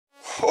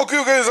Ok,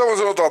 estamos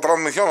en otra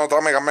transmisión, otra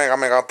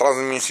mega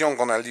transmisión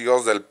con el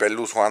dios del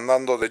peluso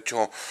andando. De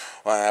hecho,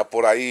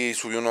 por ahí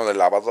subí uno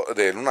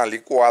de una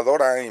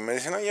licuadora y me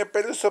dicen, oye,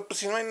 peluso,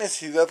 pues si no hay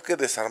necesidad que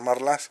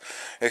desarmarlas.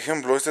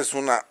 Ejemplo, esta es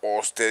una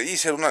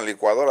osteriser, una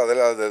licuadora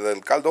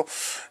del caldo.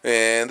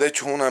 De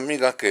hecho, una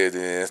amiga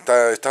que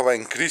estaba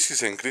en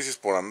crisis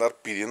por andar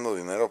pidiendo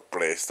dinero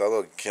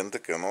prestado a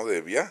gente que no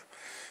debía.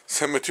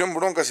 Se metió en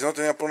bronca, si no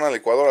tenía por una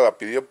licuadora, la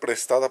pidió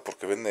prestada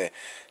porque vende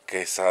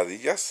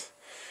quesadillas.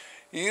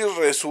 Y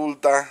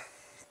resulta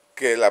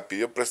que la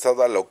pidió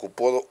prestada, la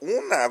ocupó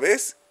una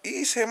vez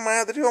y se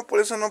madrió.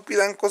 Por eso no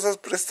pidan cosas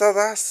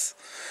prestadas.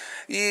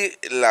 Y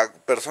la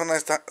persona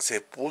esta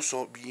se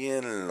puso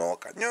bien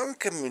loca. No,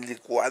 que mi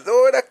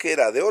licuadora, que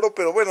era de oro.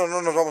 Pero bueno,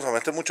 no nos vamos a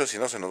meter mucho, si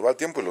no se nos va el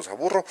tiempo y los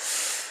aburro.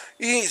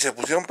 Y se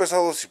pusieron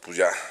pesados y pues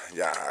ya,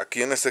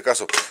 aquí en este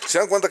caso. Se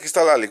dan cuenta que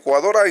está la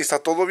licuadora y está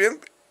todo bien.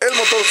 El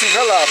motor sí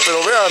jala,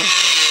 pero vean.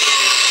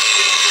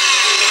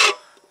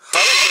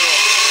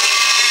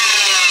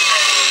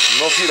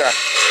 No gira.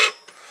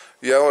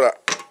 Y ahora,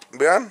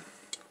 vean.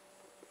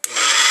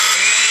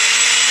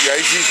 Y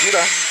ahí sí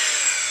gira.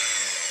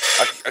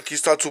 Aquí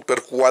está el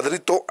super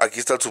cuadrito.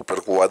 Aquí está el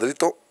super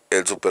cuadrito.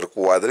 El super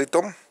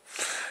cuadrito.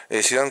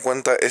 Si dan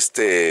cuenta,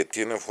 este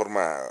tiene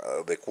forma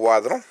de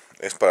cuadro.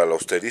 Es para la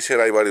osteriser,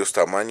 hay varios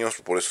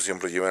tamaños, por eso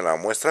siempre lleven la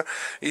muestra.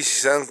 Y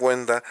si se dan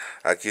cuenta,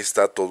 aquí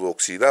está todo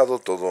oxidado,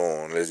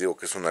 todo, les digo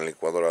que es una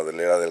licuadora de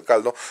la era del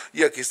caldo.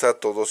 Y aquí está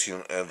todo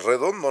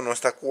redondo, no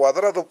está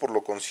cuadrado, por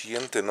lo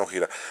consiguiente no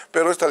gira.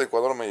 Pero esta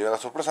licuadora me lleva la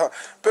sorpresa.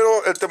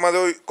 Pero el tema de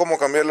hoy, cómo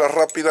cambiarla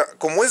rápida.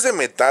 Como es de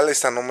metal,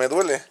 esta no me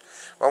duele.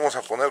 Vamos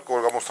a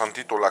colgamos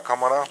tantito la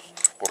cámara,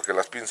 porque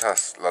las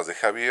pinzas las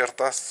dejé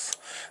abiertas.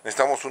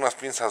 Necesitamos unas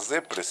pinzas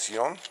de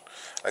presión.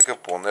 Hay que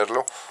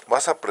ponerlo.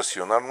 Vas a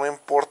presionar, no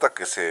importa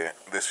que se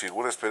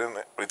desfigure. Esperen,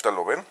 ahorita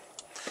lo ven.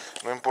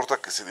 No importa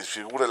que se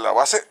desfigure la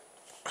base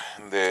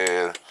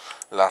de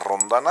la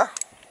rondana.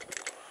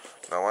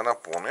 La van a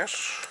poner.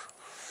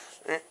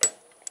 Y ahí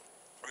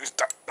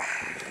está.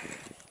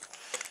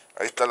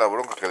 Ahí está la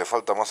bronca que le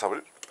falta más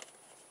abrir.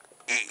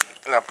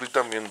 Y la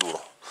aprietan bien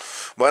duro.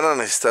 Van a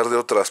necesitar de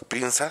otras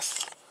pinzas,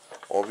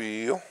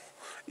 obvio.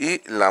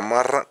 Y la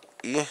amarran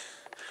y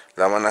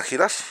la van a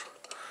girar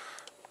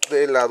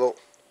de lado.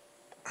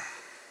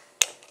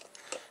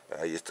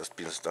 Ahí estas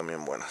pinzas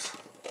también buenas.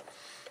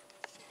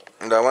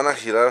 La van a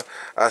girar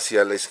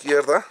hacia la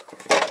izquierda.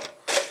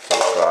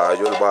 Se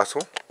cayó el vaso.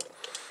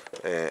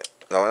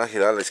 La van a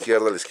girar a la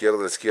izquierda, a la izquierda,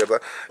 a la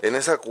izquierda. En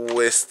esa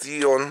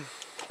cuestión,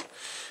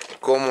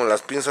 como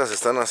las pinzas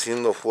están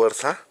haciendo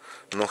fuerza,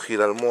 no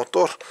gira el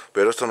motor.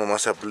 Pero esto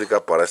nomás se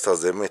aplica para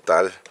estas de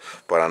metal,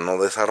 para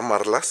no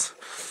desarmarlas.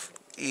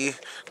 ¿Y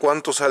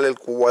cuánto sale el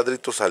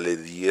cuadrito? Sale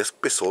 10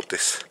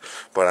 pesotes.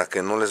 Para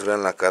que no les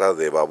vean la cara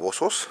de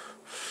babosos.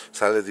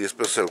 Sale 10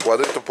 pesos el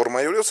cuadrito, por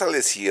mayoría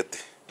sale 7.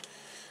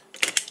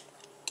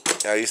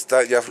 Ahí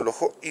está, ya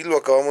aflojó y lo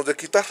acabamos de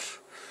quitar.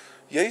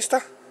 Y ahí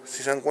está,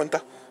 si se dan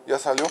cuenta, ya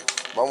salió.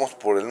 Vamos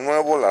por el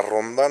nuevo, la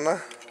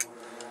rondana,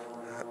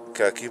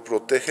 que aquí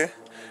protege.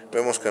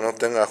 Vemos que no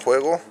tenga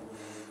juego.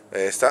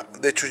 Está,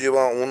 de hecho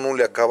lleva un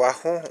hule acá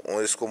abajo,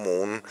 o es como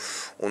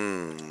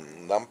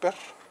un damper.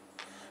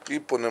 Y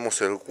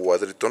ponemos el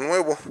cuadrito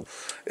nuevo.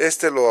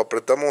 Este lo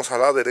apretamos a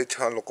la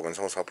derecha, lo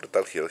comenzamos a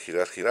apretar,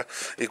 girar.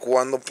 Y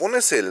cuando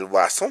pones el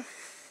vaso,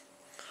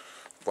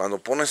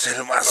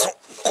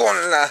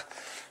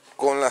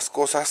 con las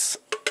cosas,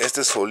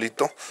 este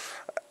solito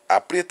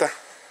aprieta.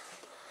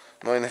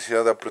 No hay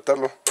necesidad de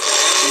apretarlo.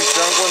 Y se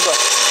dan cuenta,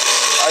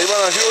 ahí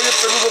van a decir, oye,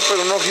 peludo,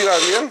 pero no gira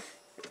bien.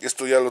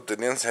 Esto ya lo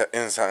tenía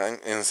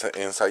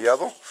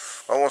ensayado.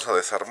 Vamos a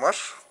desarmar.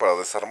 Para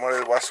desarmar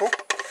el vaso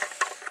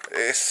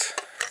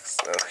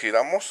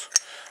giramos.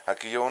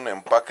 Aquí lleva un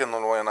empaque, no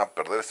lo vayan a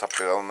perder, está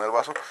pegado en el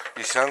vaso.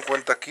 Y se dan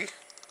cuenta aquí,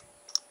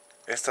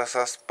 estas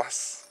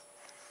aspas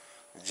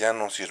ya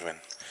no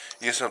sirven.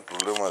 Y ese es el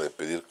problema de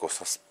pedir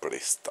cosas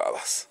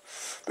prestadas.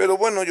 Pero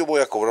bueno, yo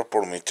voy a cobrar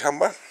por mi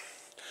chamba.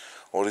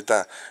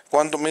 Ahorita,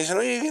 ¿cuánto? Me dicen,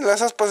 oye,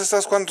 las aspas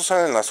estas, ¿cuánto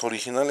salen? Las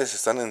originales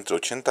están entre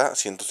 80 y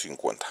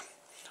 150.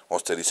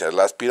 Osteriser.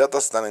 Las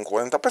piratas están en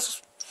 40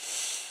 pesos.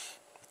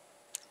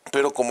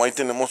 Pero como ahí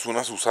tenemos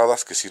unas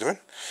usadas que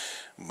sirven,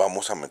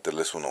 vamos a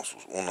meterles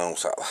una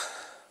usada.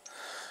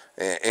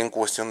 En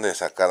cuestión de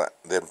sacar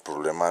del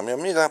problema a mi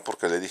amiga,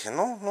 porque le dije,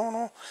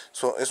 no,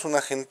 es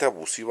una gente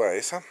abusiva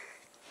esa,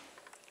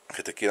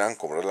 que te quieran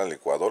cobrar la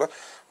licuadora,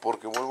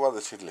 porque vuelvo a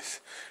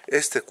decirles,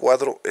 este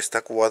cuadro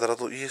está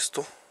cuadrado y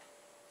esto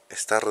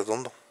está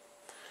redondo.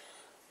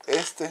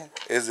 Este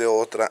es de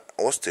otra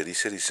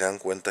osteriser y se dan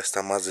cuenta,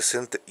 está más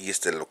decente, y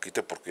este lo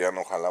quité porque ya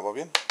no jalaba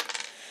bien.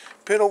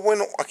 Pero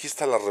bueno, aquí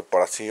está la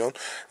reparación.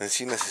 En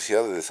sí,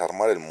 necesidad de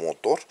desarmar el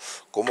motor,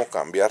 cómo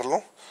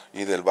cambiarlo.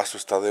 Y del vaso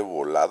está de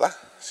volada,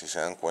 si se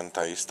dan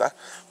cuenta, ahí está.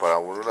 Para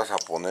volverlas a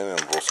poner,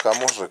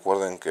 enroscamos.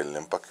 Recuerden que el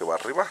empaque va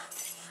arriba.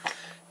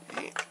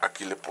 Y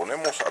aquí le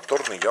ponemos,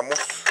 atornillamos.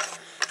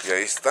 Y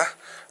ahí está.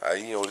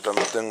 Ahí ahorita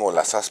no tengo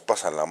las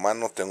aspas a la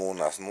mano, tengo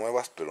unas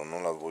nuevas, pero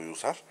no las voy a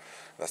usar.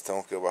 las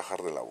tengo que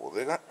bajar de la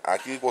bodega.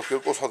 Aquí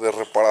cualquier cosa de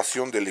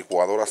reparación de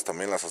licuadoras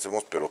también las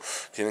hacemos, pero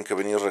tienen que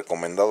venir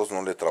recomendados,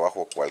 no le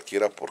trabajo a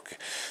cualquiera, porque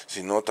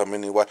si no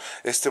también igual.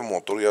 Este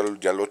motor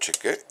ya lo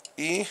chequé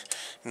y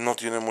no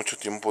tiene mucho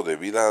tiempo de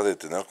vida, de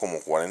tener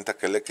como 40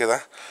 que le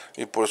queda,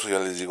 y por eso ya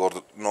les digo,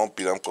 no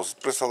pidan cosas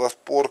prestadas,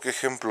 porque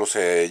ejemplo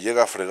se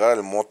llega a fregar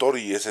el motor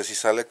y ese sí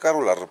sale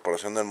caro. La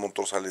reparación del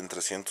motor sale en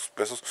 300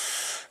 pesos,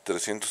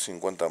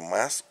 350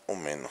 más o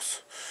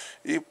menos,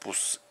 y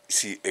pues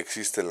sí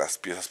existen las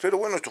piezas. Pero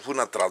bueno, esto fue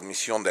una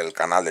transmisión del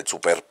canal del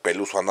super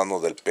peluso andando,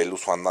 del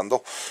peluso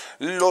andando.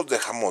 Los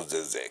dejamos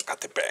desde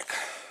Catepec.